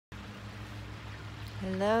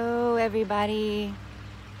Hello everybody,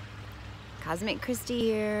 Cosmic Christi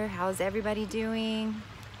here. How's everybody doing?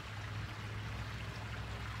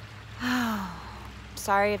 Oh,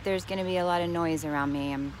 sorry if there's gonna be a lot of noise around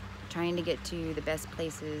me. I'm trying to get to the best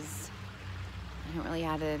places. I don't really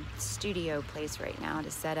have a studio place right now to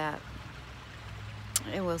set up.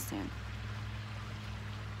 It will soon.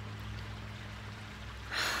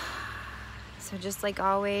 So just like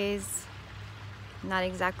always, not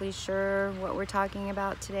exactly sure what we're talking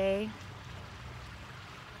about today.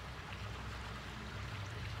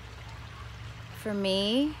 For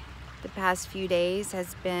me, the past few days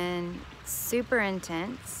has been super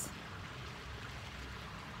intense.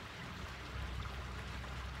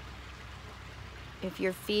 If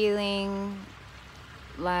you're feeling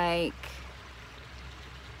like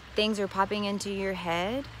things are popping into your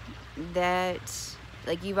head that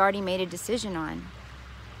like you've already made a decision on.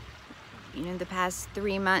 You know, the past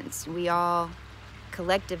 3 months, we all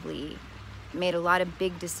collectively made a lot of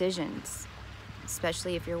big decisions,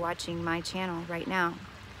 especially if you're watching my channel right now.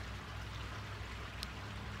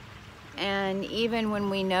 And even when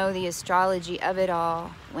we know the astrology of it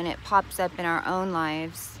all, when it pops up in our own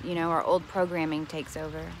lives, you know, our old programming takes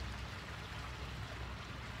over.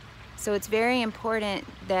 So it's very important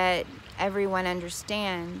that everyone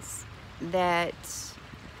understands that,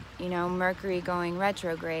 you know, Mercury going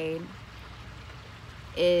retrograde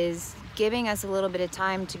is giving us a little bit of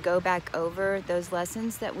time to go back over those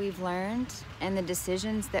lessons that we've learned and the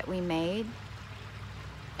decisions that we made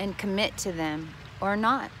and commit to them or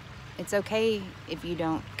not. It's okay if you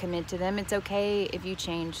don't commit to them. It's okay if you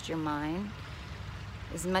changed your mind.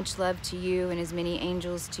 As much love to you and as many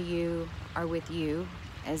angels to you are with you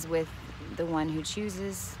as with the one who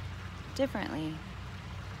chooses differently.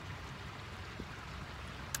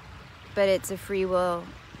 But it's a free will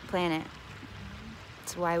planet.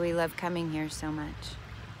 It's why we love coming here so much.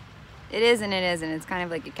 It is and it isn't. It's kind of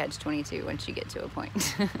like a catch-22 once you get to a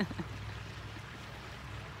point.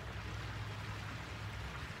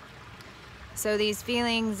 So these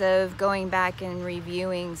feelings of going back and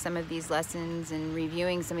reviewing some of these lessons and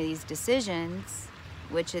reviewing some of these decisions,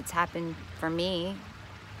 which it's happened for me,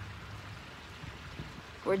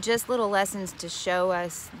 were just little lessons to show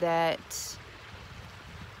us that,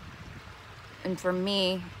 and for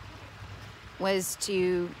me, was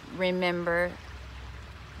to remember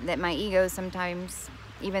that my ego sometimes,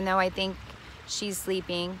 even though I think she's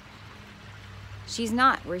sleeping, she's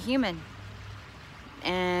not. We're human.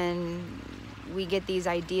 And we get these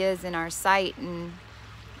ideas in our sight, and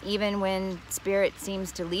even when spirit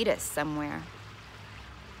seems to lead us somewhere.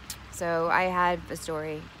 So I had a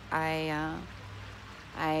story. I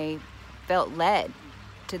felt led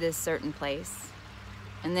to this certain place,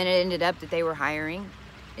 and then it ended up that they were hiring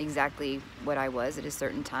exactly what I was at a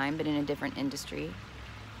certain time, but in a different industry.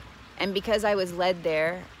 And because I was led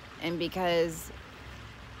there, and because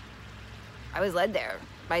I was led there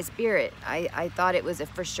by spirit, I thought it was a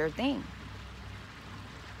for sure thing.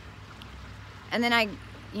 And then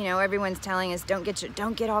you know, everyone's telling us don't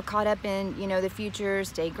get all caught up in, you know, the future,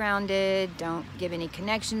 stay grounded, don't give any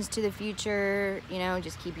connections to the future, you know,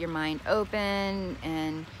 just keep your mind open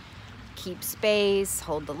and keep space,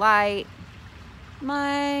 hold the light.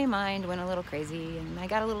 My mind went a little crazy and I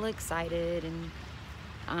got a little excited, and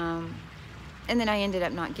then I ended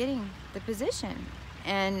up not getting the position.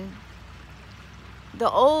 And the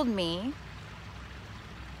old me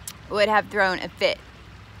would have thrown a fit,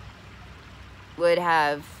 would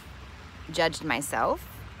have judged myself,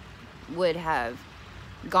 would have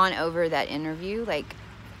gone over that interview like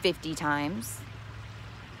 50 times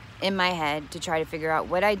in my head to try to figure out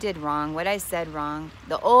what I did wrong, what I said wrong.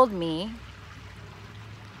 The old me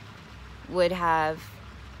would have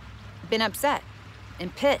been upset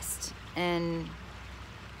and pissed and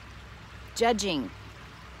judging.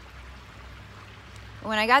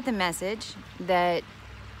 When I got the message that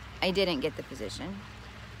I didn't get the position,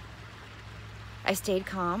 I stayed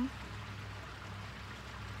calm.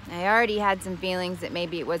 I already had some feelings that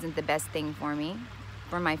maybe it wasn't the best thing for me,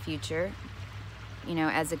 for my future, you know,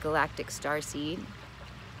 as a galactic starseed.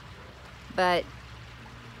 But,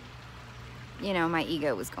 you know, my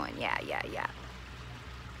ego was going, yeah.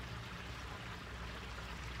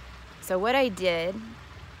 So what I did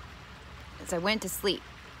is I went to sleep.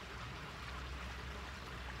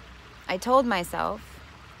 I told myself,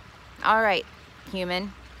 all right,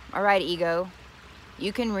 human, all right, ego,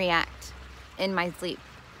 you can react in my sleep.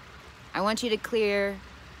 I want you to clear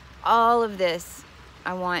all of this.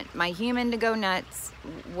 I want my human to go nuts,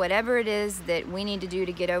 whatever it is that we need to do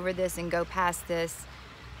to get over this and go past this,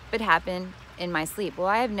 but happen in my sleep. Well,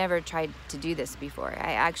 I have never tried to do this before.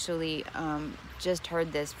 I actually just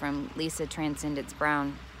heard this from Lisa Transcendence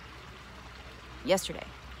Brown yesterday,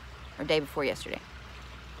 or day before yesterday.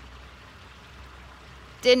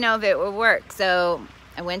 Didn't know if it would work, so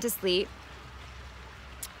I went to sleep,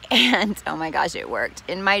 and oh my gosh, it worked.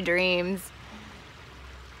 In my dreams,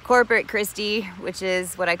 corporate Christi, which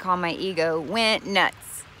is what I call my ego, went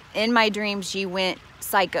nuts. In my dreams, she went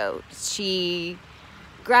psycho. She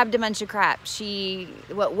grabbed a bunch of crap.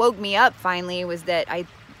 What woke me up finally was that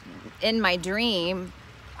in my dream,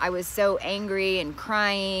 I was so angry and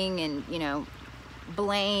crying and, you know,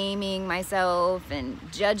 blaming myself and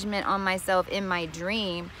judgment on myself in my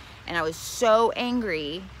dream. And I was so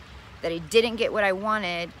angry that I didn't get what I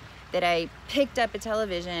wanted that I picked up a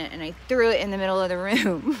television and I threw it in the middle of the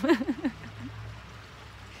room.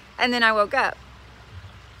 And then I woke up.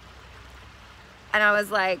 And I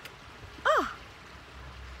was like, oh,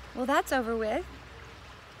 well, that's over with.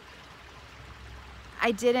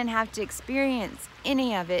 I didn't have to experience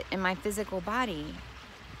any of it in my physical body.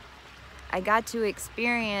 I got to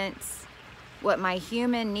experience what my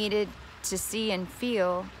human needed to see and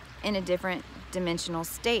feel in a different dimensional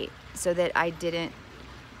state so that I didn't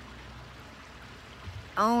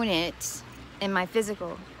own it in my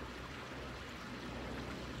physical.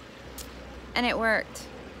 And it worked.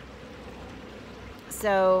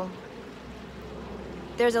 So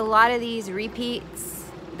there's a lot of these repeats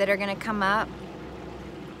that are going to come up,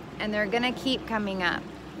 and they're going to keep coming up.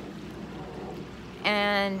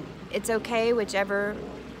 And it's okay whichever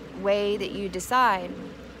way that you decide.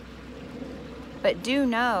 But do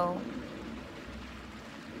know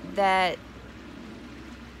that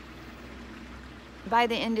by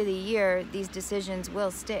the end of the year, these decisions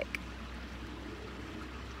will stick.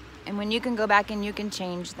 And when you can go back and you can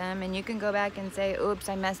change them, and you can go back and say, oops,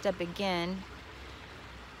 I messed up again.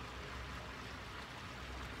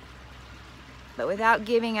 But without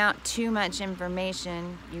giving out too much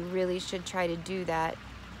information, you really should try to do that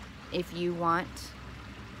if you want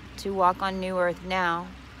to walk on New Earth now.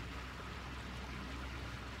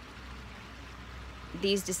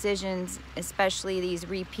 These decisions, especially these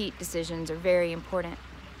repeat decisions, are very important.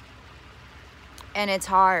 And it's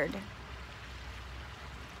hard.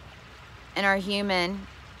 And our human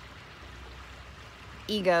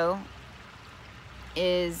ego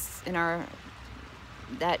is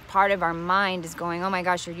that part of our mind is going, oh my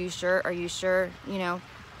gosh, are you sure? Are you sure? You know,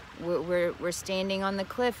 we're standing on the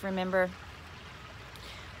cliff, remember?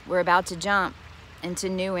 We're about to jump into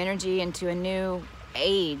new energy, into a new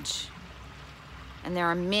age. And there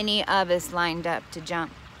are many of us lined up to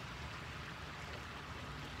jump.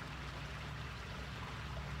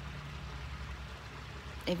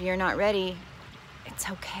 If you're not ready, it's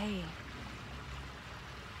okay.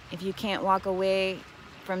 If you can't walk away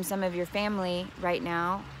from some of your family right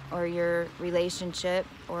now, or your relationship,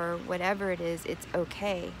 or whatever it is, it's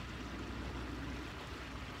okay.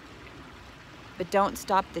 But don't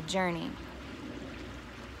stop the journey.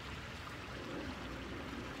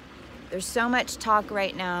 There's so much talk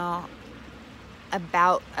right now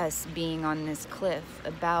about us being on this cliff,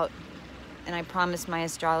 and I promised my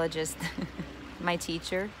astrologist, my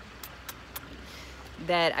teacher,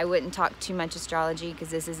 that I wouldn't talk too much astrology because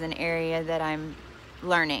this is an area that I'm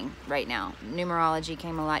learning right now. Numerology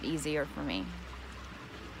came a lot easier for me.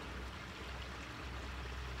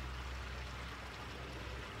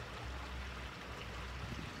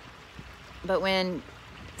 But when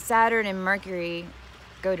Saturn and Mercury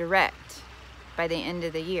go direct by the end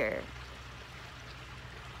of the year,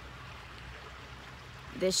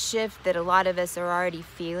 this shift that a lot of us are already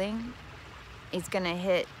feeling is going to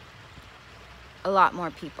hit a lot more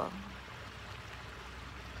people.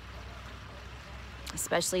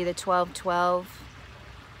 Especially the 12-12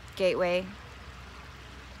 gateway.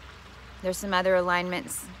 There's some other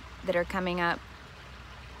alignments that are coming up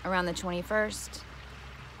around the 21st.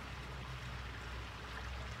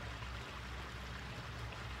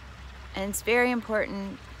 And it's very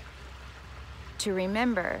important to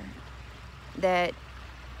remember that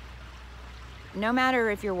no matter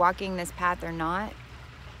if you're walking this path or not,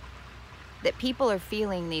 that people are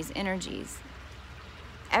feeling these energies.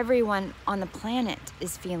 Everyone on the planet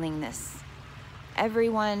is feeling this.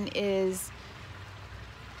 Everyone is,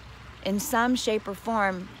 in some shape or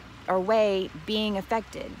form or way, being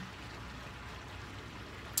affected.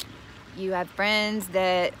 You have friends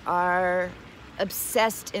that are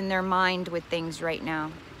obsessed in their mind with things right now.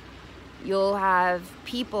 You'll have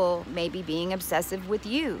people maybe being obsessive with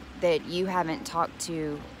you that you haven't talked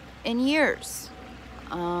to in years.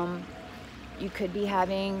 You could be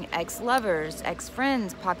having ex-lovers,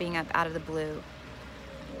 ex-friends popping up out of the blue.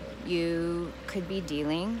 You could be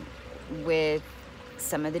dealing with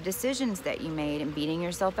some of the decisions that you made and beating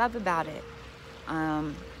yourself up about it.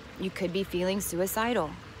 You could be feeling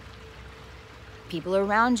suicidal. People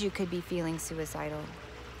around you could be feeling suicidal.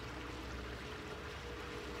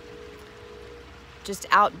 Just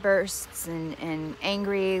outbursts and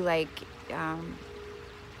angry, like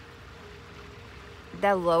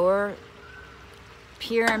the lower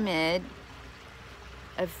pyramid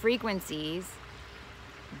of frequencies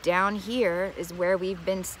down here is where we've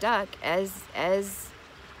been stuck as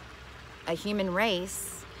a human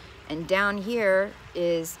race, and down here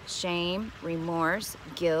is shame, remorse,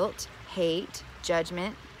 guilt, hate,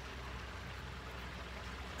 judgment,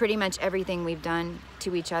 pretty much everything we've done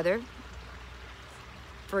to each other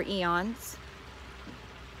for eons.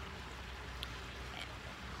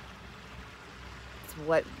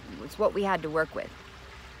 It's what we had to work with.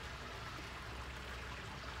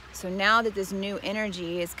 So now that this new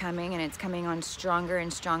energy is coming, and it's coming on stronger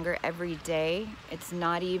and stronger every day, it's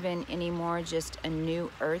not even anymore just a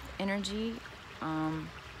new earth energy.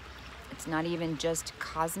 It's not even just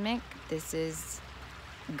cosmic. This is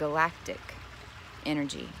galactic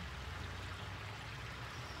energy.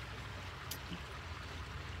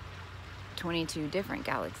 22 different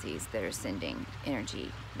galaxies that are sending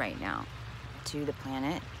energy right now to the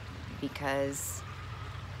planet, because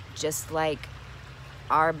just like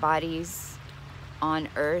our bodies on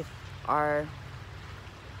Earth are,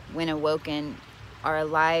 when awoken, are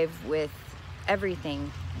alive with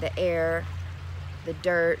everything: the air, the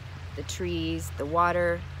dirt, the trees, the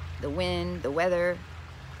water, the wind, the weather,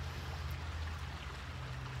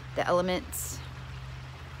 the elements.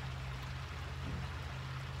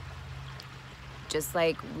 Just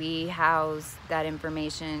like we house that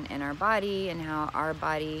information in our body, and how our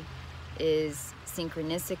body is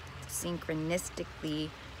synchronistically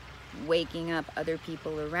waking up other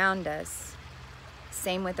people around us.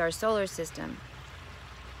 Same with our solar system.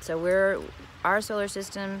 So our solar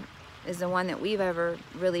system is the one that we've ever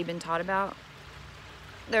really been taught about.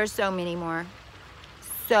 There's so many more,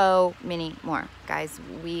 guys.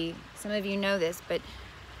 Some of you know this, but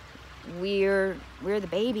we're the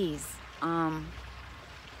babies.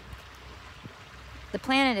 The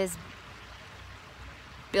planet is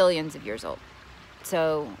billions of years old.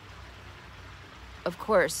 So, of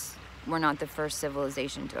course, we're not the first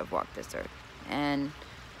civilization to have walked this earth. And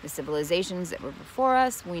the civilizations that were before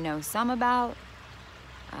us, we know some about.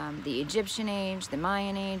 The Egyptian age, the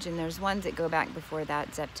Mayan age, and there's ones that go back before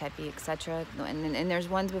that, Zep Tepi, etc. And there's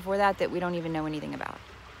ones before that that we don't even know anything about.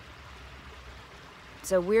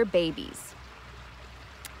 So we're babies,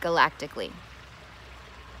 galactically.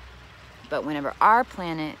 But whenever our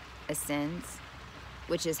planet ascends,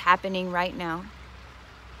 which is happening right now,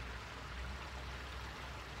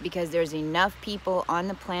 because there's enough people on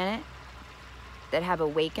the planet that have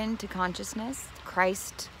awakened to consciousness,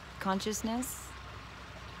 Christ consciousness,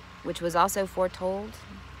 which was also foretold.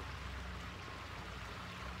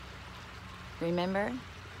 Remember,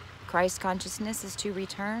 Christ consciousness is to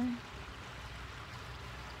return.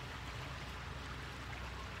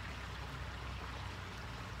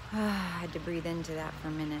 I had to breathe into that for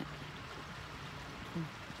a minute.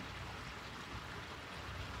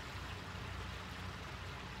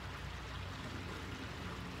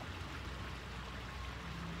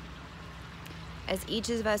 As each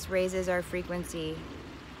of us raises our frequency,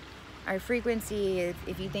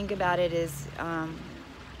 if you think about it, is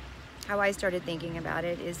how I started thinking about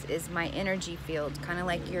it is my energy field, kind of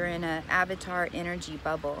like you're in an avatar energy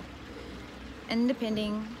bubble. And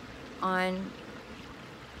depending on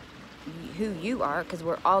who you are, because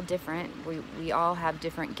we're all different, we all have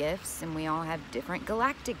different gifts, and we all have different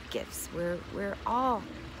galactic gifts. We're all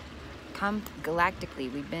come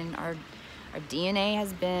galactically. Our DNA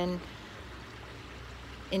has been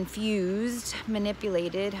infused,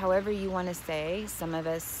 manipulated, however you want to say. Some of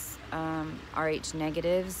us RH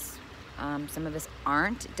negatives, some of us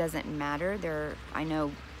aren't. It doesn't matter. I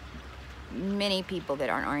know many people that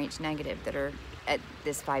aren't RH negative that are at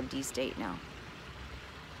this 5D state now.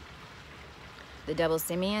 The double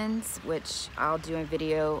Simians, which I'll do a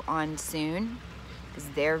video on soon, because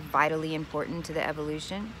they're vitally important to the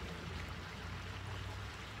evolution.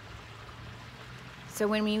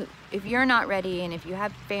 So if you're not ready, and if you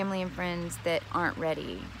have family and friends that aren't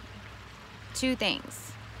ready, two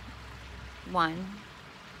things. One,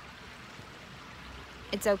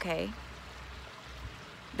 it's okay.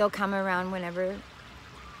 They'll come around whenever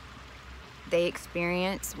they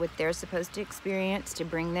experience what they're supposed to experience to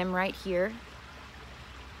bring them right here,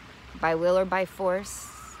 by will or by force.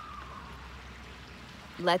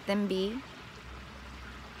 Let them be.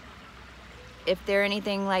 if they're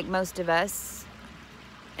anything like most of us,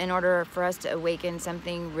 in order for us to awaken,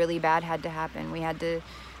 something really bad had to happen. We had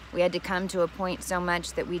to come to a point so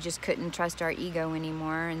much that we just couldn't trust our ego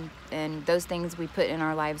anymore, and those things we put in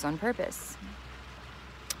our lives on purpose.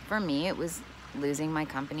 For me, it was losing my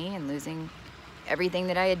company and losing everything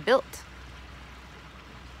that I had built.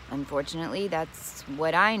 Unfortunately, that's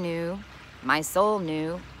what I knew. My soul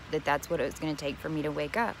knew that that's what it was going to take for me to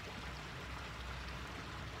wake up.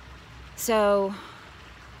 So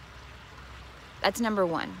that's number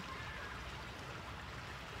one.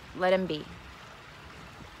 Let them be.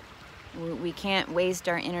 We can't waste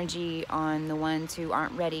our energy on the ones who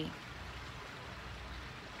aren't ready.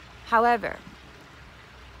 However,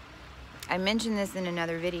 I mentioned this in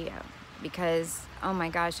another video because, oh my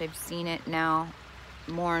gosh, I've seen it now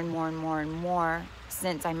more and more and more and more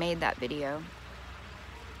since I made that video.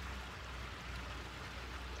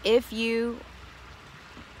 If you,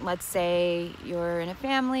 let's say you're in a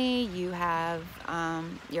family, you have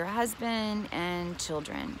your husband and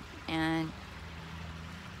children, and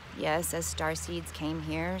yes, as starseeds came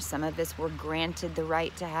here, some of us were granted the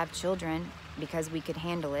right to have children because we could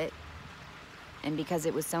handle it and because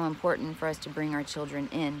it was so important for us to bring our children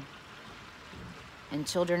in. And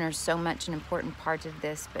children are so much an important part of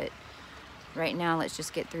this, but right now, let's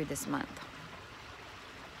just get through this month.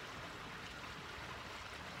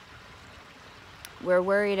 We're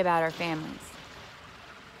worried about our families.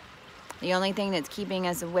 The only thing that's keeping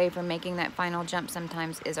us away from making that final jump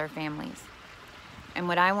sometimes is our families. And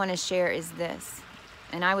what I want to share is this.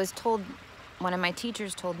 And I was told, one of my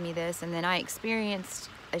teachers told me this, and then I experienced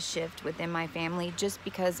a shift within my family just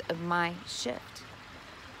because of my shift.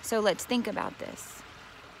 So let's think about this.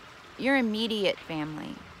 Your immediate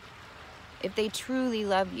family, if they truly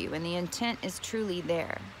love you and the intent is truly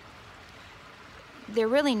there, they're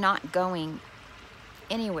really not going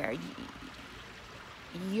anywhere.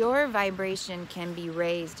 Your vibration can be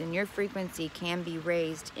raised and your frequency can be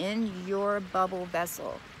raised in your bubble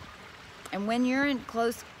vessel. And when you're in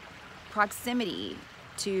close proximity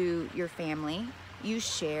to your family, you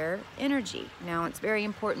share energy. Now, it's very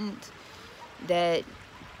important that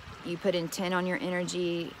you put intent on your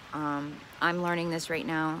energy. I'm learning this right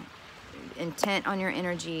now. Intent on your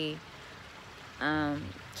energy,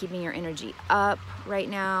 keeping your energy up right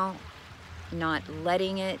now, not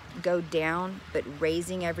letting it go down, but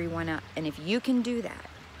raising everyone up. And if you can do that,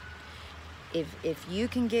 if you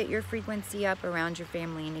can get your frequency up around your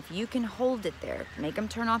family, and if you can hold it there, make them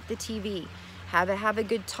turn off the TV, have a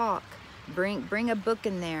good talk, bring a book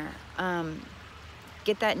in there,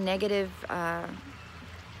 get that negative,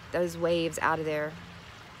 those waves out of there.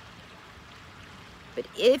 But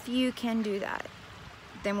if you can do that,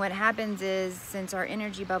 then what happens is, since our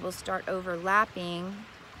energy bubbles start overlapping,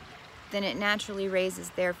 then it naturally raises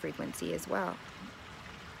their frequency as well.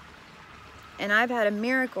 And I've had a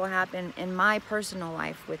miracle happen in my personal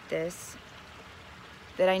life with this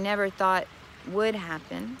that I never thought would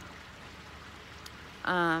happen.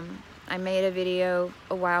 I made a video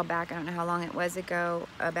a while back, I don't know how long it was ago,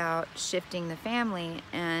 about shifting the family,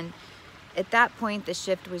 and at that point the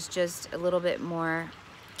shift was just a little bit more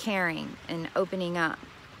caring and opening up,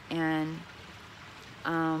 and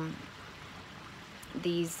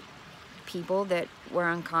these people that were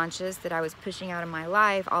unconscious that I was pushing out of my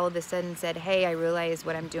life all of a sudden said, hey, I realize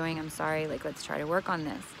what I'm doing, I'm sorry, like, let's try to work on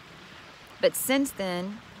this. But since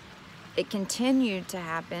then, it continued to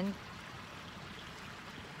happen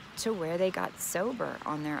to where they got sober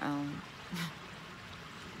on their own.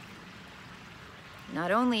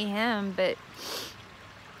 Not only him, but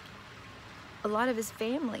a lot of his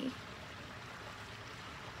family.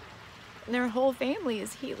 Their whole family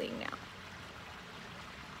is healing now.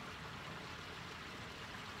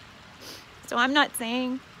 So I'm not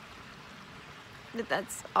saying that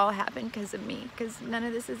that's all happened because of me, because none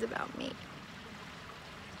of this is about me.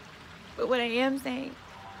 But what I am saying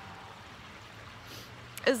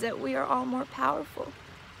is that we are all more powerful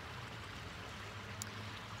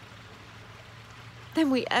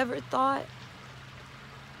than we ever thought.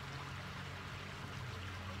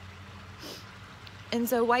 And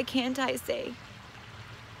so why can't I say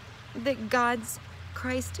that God's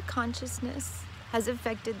Christ consciousness has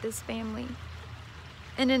affected this family?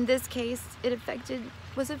 And in this case, it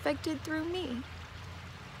was affected through me.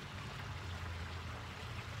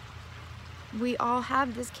 We all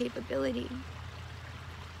have this capability.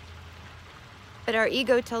 But our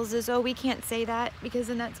ego tells us, oh, we can't say that because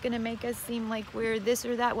then that's going to make us seem like we're this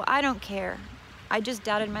or that. Well, I don't care. I just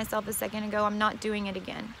doubted myself a second ago. I'm not doing it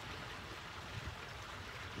again.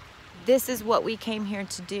 This is what we came here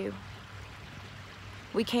to do.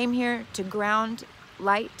 We came here to ground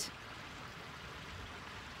light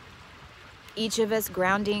each of us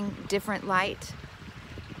grounding different light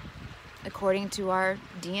according to our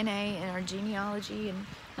DNA and our genealogy, and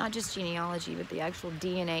not just genealogy, but the actual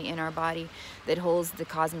DNA in our body that holds the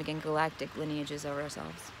cosmic and galactic lineages of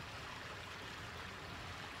ourselves.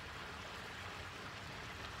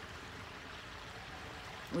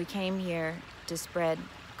 We came here to spread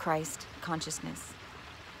Christ consciousness.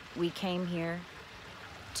 We came here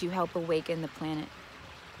to help awaken the planet.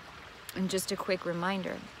 And just a quick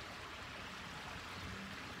reminder,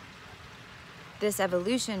 this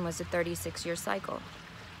evolution was a 36-year cycle.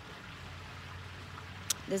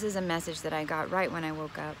 This is a message that I got right when I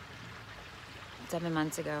woke up 7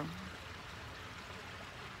 months ago.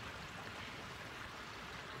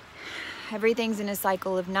 Everything's in a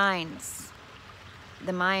cycle of 9s.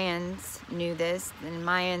 The Mayans knew this. The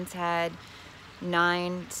Mayans had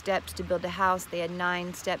 9 steps to build a house. They had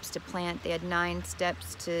 9 steps to plant. They had 9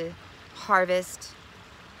 steps to harvest.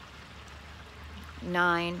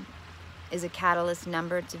 9 is a catalyst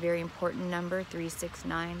number. It's a very important number, 3, 6,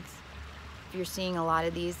 9s. If you're seeing a lot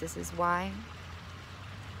of these, this is why.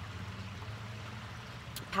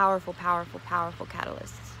 Powerful, powerful, powerful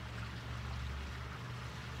catalysts.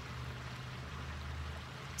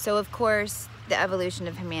 So of course, the evolution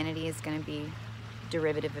of humanity is going to be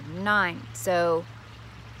derivative of 9. So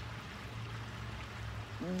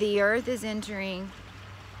the Earth is entering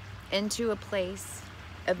into a place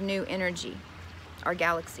of new energy, our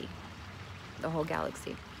galaxy, the whole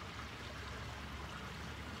galaxy.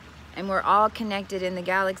 And we're all connected in the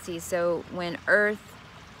galaxy, so when Earth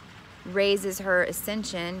raises her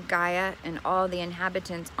ascension, Gaia and all the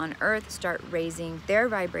inhabitants on Earth start raising their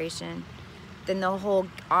vibration, then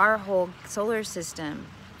our whole solar system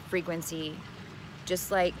frequency,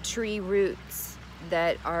 just like tree roots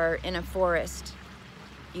that are in a forest.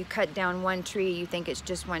 You cut down one tree, you think it's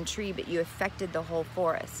just one tree, but you affected the whole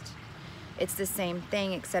forest. It's the same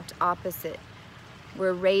thing, except opposite.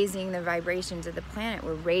 We're raising the vibrations of the planet.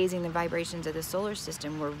 We're raising the vibrations of the solar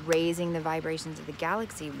system. We're raising the vibrations of the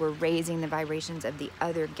galaxy. We're raising the vibrations of the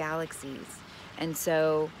other galaxies. And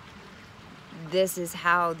so this is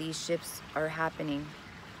how these shifts are happening.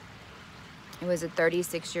 It was a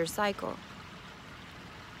 36-year cycle.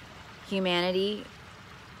 Humanity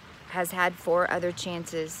has had 4 other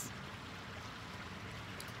chances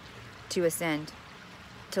to ascend,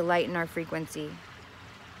 to lighten our frequency.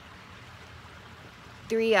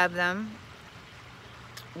 3 of them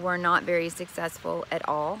were not very successful at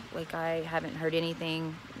all. Like, I haven't heard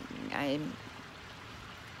anything.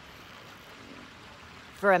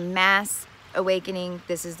 For a mass awakening,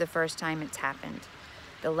 this is the first time it's happened.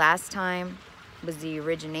 The last time was the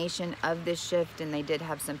origination of this shift, and they did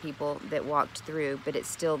have some people that walked through, but it's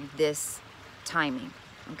still this timing,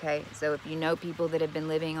 okay? So if you know people that have been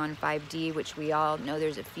living on 5D, which we all know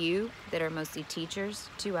there's a few that are mostly teachers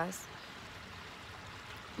to us,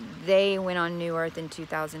 they went on New Earth in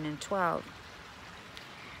 2012.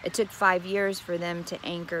 It took 5 years for them to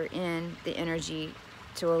anchor in the energy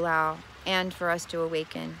to allow, and for us to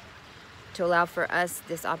awaken, to allow for us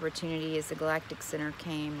this opportunity as the Galactic Center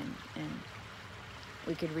came and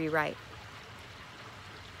we could rewrite.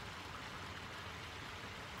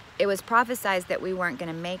 It was prophesized that we weren't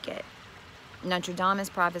going to make it. Nostradamus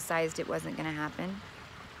prophesized it wasn't going to happen.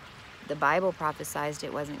 The Bible prophesized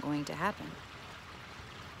it wasn't going to happen.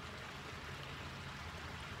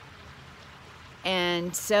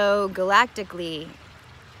 And so galactically,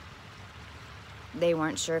 they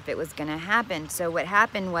weren't sure if it was going to happen. So what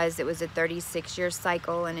happened was, it was a 36-year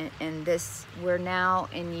cycle, and we're now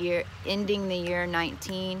ending the year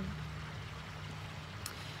 19.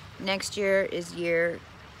 Next year is year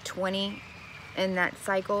 20 in that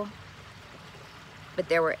cycle. But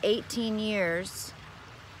there were 18 years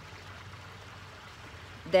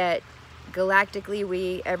that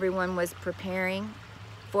galactically everyone was preparing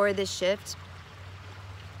for this shift,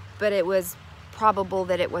 but it was probable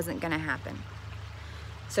that it wasn't going to happen.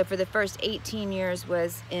 So for the first 18 years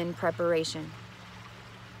was in preparation.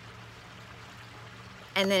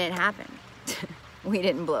 And then it happened. We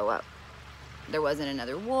didn't blow up. There wasn't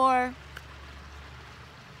another war.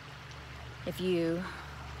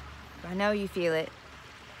 I know you feel it.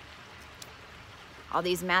 All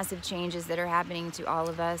these massive changes that are happening to all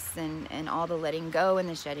of us, and all the letting go and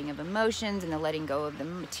the shedding of emotions and the letting go of the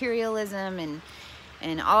materialism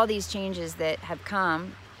and all these changes that have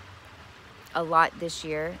come a lot this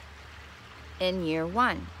year in year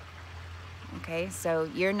 1. Okay, so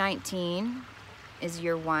year 19 is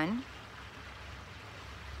year 1.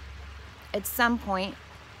 At some point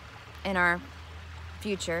in our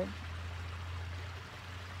future,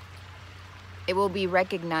 it will be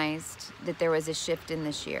recognized that there was a shift in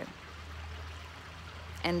this year.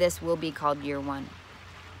 And this will be called year 1.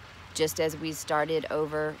 Just as we started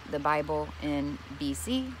over the Bible in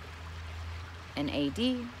BC and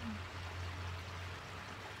AD,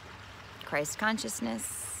 Christ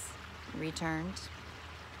consciousness returned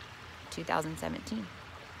 2017.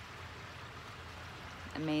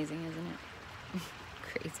 Amazing, isn't it?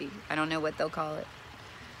 Crazy. I don't know what they'll call it.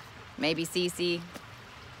 Maybe CC.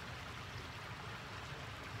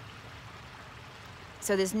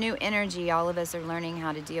 So this new energy all of us are learning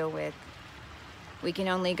how to deal with, we can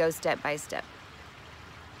only go step by step.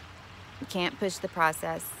 You can't push the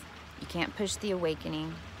process. You can't push the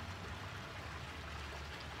awakening.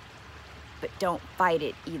 But don't fight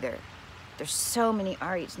it either. There's so many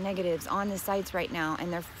RH negatives on the sites right now,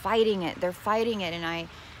 and they're fighting it. They're fighting it, and I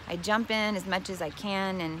jump in as much as I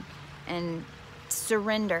can and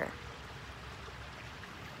surrender.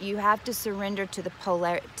 You have to surrender to the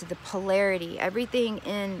polarity. Everything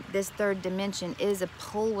in this third dimension is a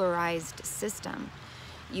polarized system.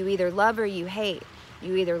 You either love or you hate.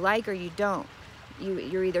 You either like or you don't.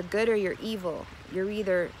 You're either good or you're evil. You're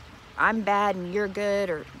either I'm bad and you're good,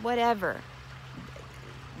 or whatever.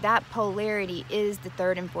 That polarity is the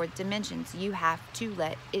third and fourth dimensions. You have to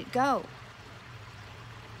let it go.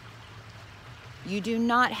 You do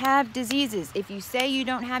not have diseases. If you say you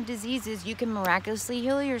don't have diseases, you can miraculously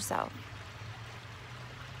heal yourself.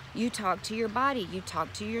 You talk to your body. You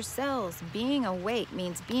talk to your cells. Being awake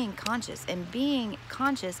means being conscious, and being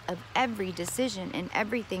conscious of every decision and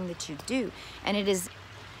everything that you do. And it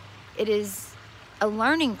is a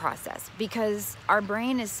learning process because our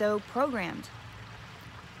brain is so programmed.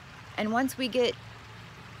 And once we get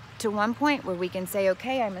to one point where we can say,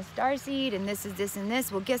 okay, I'm a starseed and this is this and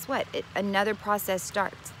this, well, guess what? Another process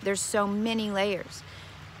starts. There's so many layers.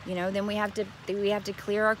 You know, then we have to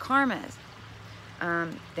clear our karmas.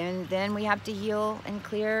 Then we have to heal and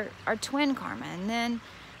clear our twin karma. And then,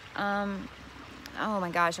 oh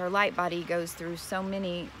my gosh, our light body goes through so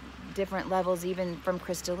many different levels, even from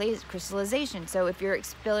crystallization. So if you're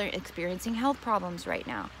experiencing health problems right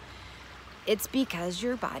now, it's because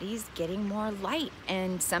your body's getting more light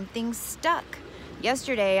and something's stuck.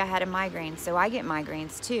 Yesterday I had a migraine, so I get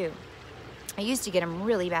migraines too. I used to get them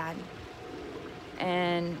really bad,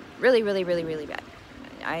 and really, really, really, really bad.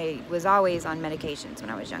 I was always on medications when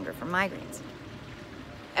I was younger for migraines.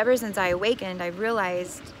 Ever since I awakened, I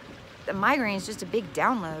realized the migraine is just a big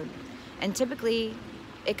download, and typically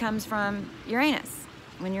it comes from Uranus.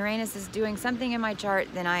 When Uranus is doing something in my chart,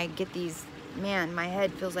 then I get these, man, my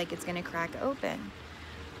head feels like it's gonna crack open.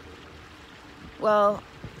 Well,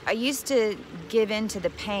 I used to give in to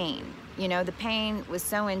the pain. You know, the pain was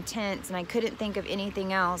so intense and I couldn't think of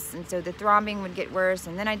anything else, and so the throbbing would get worse,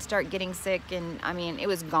 and then I'd start getting sick, and I mean, it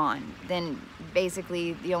was gone. Then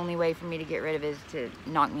basically the only way for me to get rid of it is to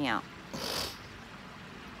knock me out.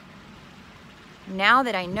 Now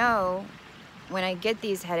that I know when I get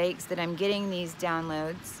these headaches that I'm getting these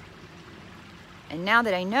downloads, and now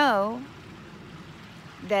that I know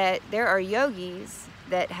that there are yogis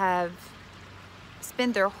that have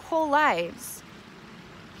spent their whole lives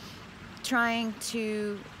trying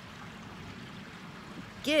to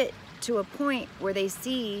get to a point where they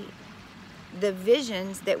see the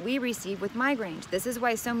visions that we receive with migraines. This is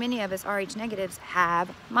why so many of us RH negatives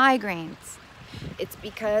have migraines. It's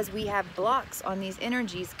because we have blocks on these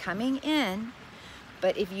energies coming in.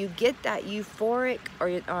 But if you get that euphoric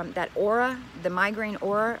or that aura, the migraine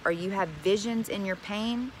aura, or you have visions in your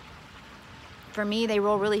pain, for me, they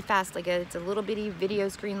roll really fast. Like it's a little bitty video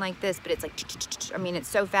screen like this, but it's like, I mean, it's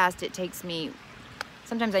so fast it takes me,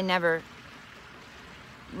 sometimes I never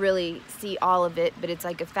really see all of it, but it's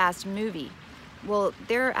like a fast movie. Well,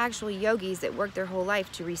 there are actual yogis that work their whole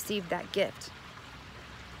life to receive that gift.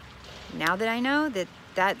 Now that I know that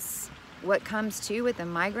that's what comes to with a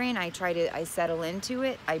migraine, I settle into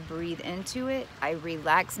it, I breathe into it, I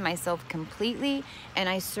relax myself completely, and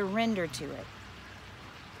I surrender to it.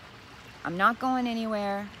 I'm not going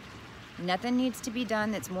anywhere. Nothing needs to be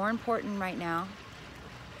done that's more important right now.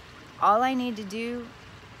 All I need to do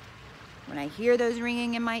when I hear those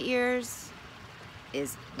ringing in my ears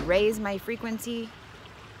is raise my frequency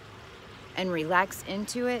and relax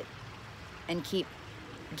into it and keep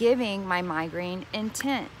giving my migraine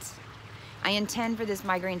intent. I intend for this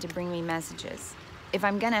migraine to bring me messages. If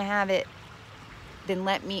I'm gonna have it, then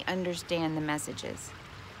let me understand the messages.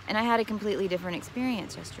 And I had a completely different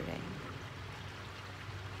experience yesterday.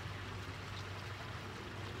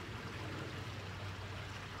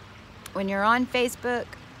 When you're on Facebook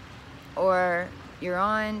or you're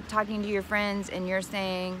on talking to your friends and you're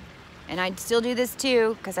saying, and I still do this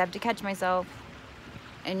too because I have to catch myself,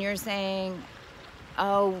 and you're saying,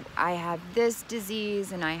 oh, I have this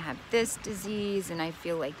disease and I have this disease and I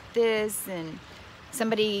feel like this, and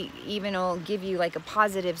somebody even will give you like a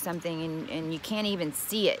positive something and you can't even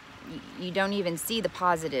see it. You don't even see the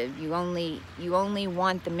positive. You only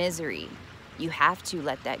want the misery. You have to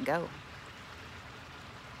let that go.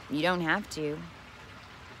 You don't have to.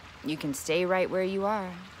 You can stay right where you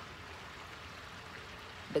are.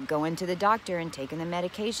 But going to the doctor and taking the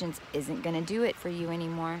medications isn't going to do it for you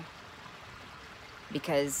anymore.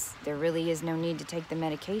 Because there really is no need to take the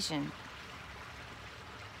medication.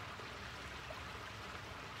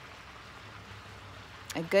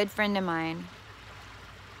 A good friend of mine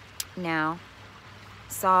now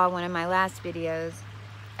saw one of my last videos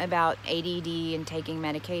about ADD and taking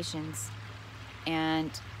medications,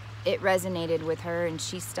 and it resonated with her, and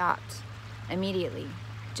she stopped immediately,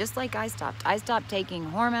 just like I stopped. I stopped taking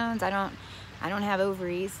hormones. I don't have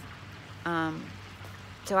ovaries,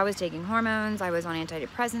 so I was taking hormones. I was on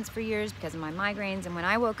antidepressants for years because of my migraines, and when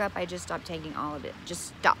I woke up, I just stopped taking all of it. Just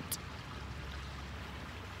stopped.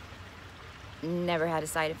 Never had a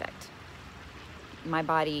side effect. My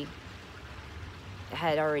body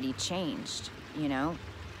had already changed, you know.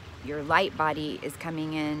 Your light body is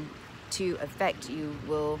coming in to affect you.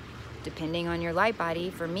 Will, depending on your light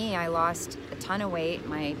body. For me, I lost a ton of weight.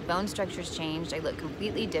 My bone structure's changed. I look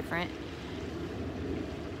completely different.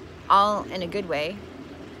 All in a good way.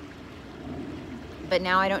 But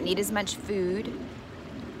now I don't need as much food.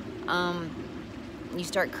 You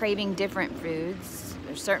start craving different foods.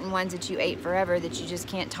 There's certain ones that you ate forever that you just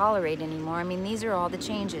can't tolerate anymore. I mean, these are all the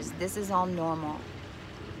changes. This is all normal.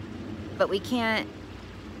 But we can't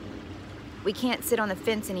sit on the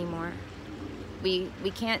fence anymore. We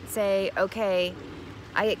can't say, okay,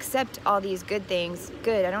 I accept all these good things.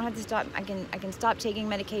 Good, I don't have to stop. I can stop taking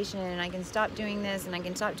medication, and I can stop doing this, and I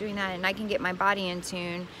can stop doing that, and I can get my body in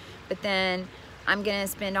tune. But then I'm gonna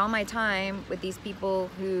spend all my time with these people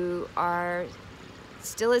who are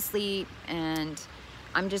still asleep, and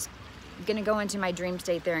I'm just gonna go into my dream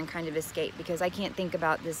state there and kind of escape, because I can't think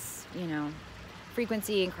about this, you know,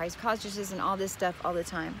 frequency and Christ consciousness and all this stuff all the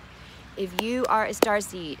time. If you are a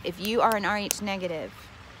starseed, if you are an RH negative,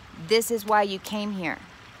 this is why you came here.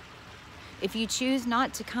 If you choose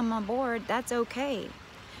not to come on board, that's okay.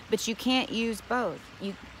 But you can't use both.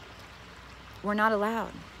 We're not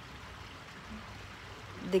allowed.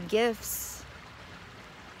 The gifts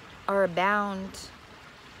are abound.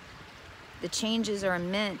 The changes are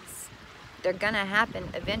immense. They're gonna happen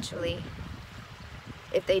eventually.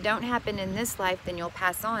 If they don't happen in this life, then you'll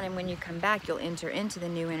pass on, and when you come back, you'll enter into the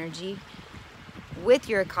new energy with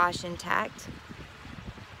your Akash intact,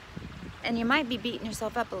 and you might be beating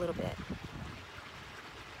yourself up a little bit,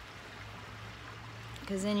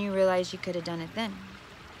 because then you realize you could have done it then.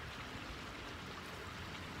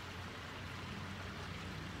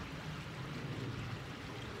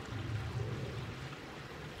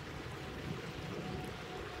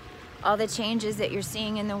 All the changes that you're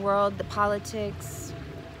seeing in the world, the politics,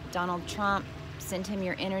 Donald Trump, send him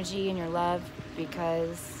your energy and your love,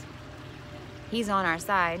 because he's on our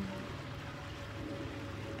side.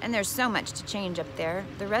 And there's so much to change up there.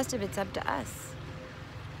 The rest of it's up to us.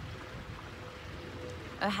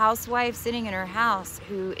 A housewife sitting in her house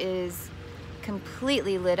who is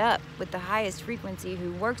completely lit up with the highest frequency,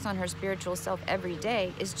 who works on her spiritual self every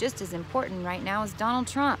day, is just as important right now as Donald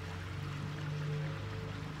Trump.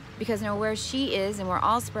 Because know where she is, and we're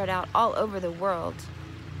all spread out all over the world,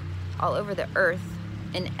 all over the earth,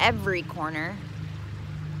 in every corner,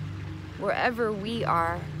 wherever we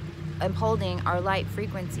are upholding our light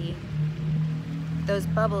frequency, those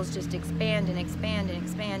bubbles just expand and expand and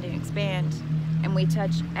expand and expand, and we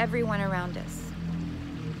touch everyone around us.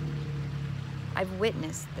 I've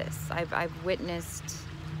witnessed this. I've witnessed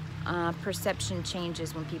perception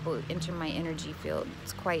changes when people enter my energy field.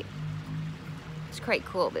 It's quite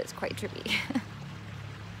cool, but it's quite trippy.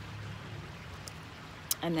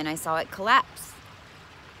 And then I saw it collapse.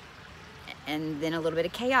 And then a little bit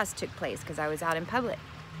of chaos took place because I was out in public.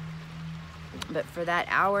 But for that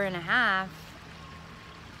hour and a half,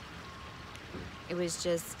 it was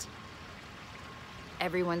just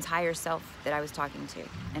everyone's higher self that I was talking to,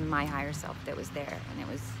 and my higher self that was there, and it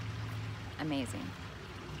was amazing.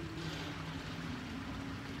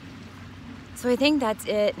 So I think that's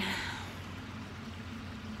it.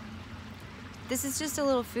 This is just a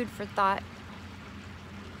little food for thought.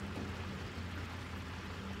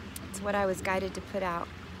 It's what I was guided to put out.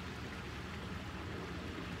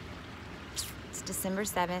 It's December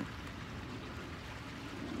 7th.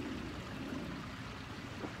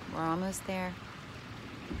 We're almost there.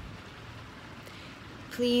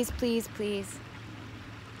 Please, please, please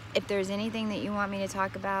if there's anything that you want me to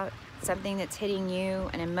talk about, something that's hitting you,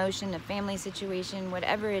 an emotion, a family situation,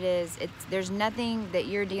 whatever it is, there's nothing that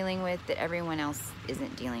you're dealing with that everyone else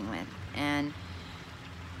isn't dealing with. And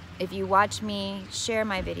if you watch me share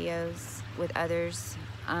my videos with others,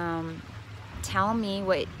 tell me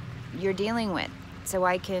what you're dealing with so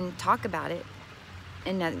I can talk about it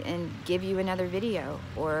and give you another video,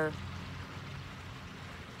 or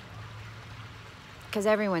because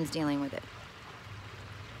everyone's dealing with it.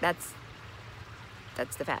 That's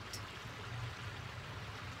the fact.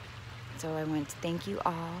 So I want to thank you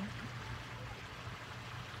all.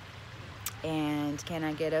 And can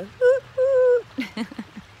I get a hoo-hoo?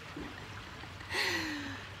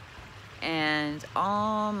 And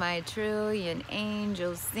all my trillion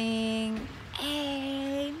angels sing,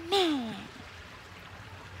 amen.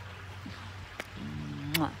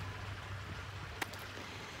 Mwah.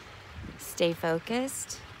 Stay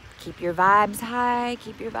focused. Keep your vibes high,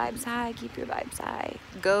 keep your vibes high, keep your vibes high.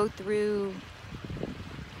 Go through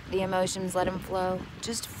the emotions, let them flow.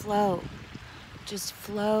 Just flow. Just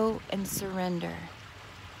flow and surrender.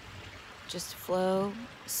 Just flow,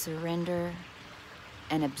 surrender,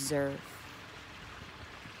 and observe.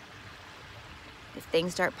 If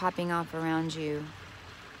things start popping off around you,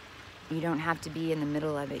 you don't have to be in the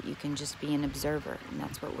middle of it. You can just be an observer, and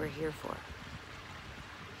that's what we're here for.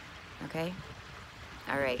 Okay?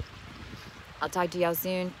 All right. I'll talk to y'all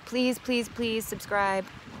soon. Please, please, please subscribe,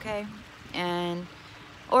 okay? And,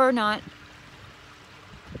 or not,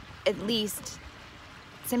 at least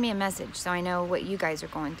send me a message so I know what you guys are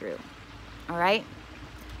going through. All right?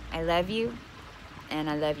 I love you, and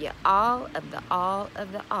I love you all of the all,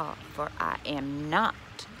 for I am not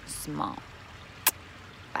small.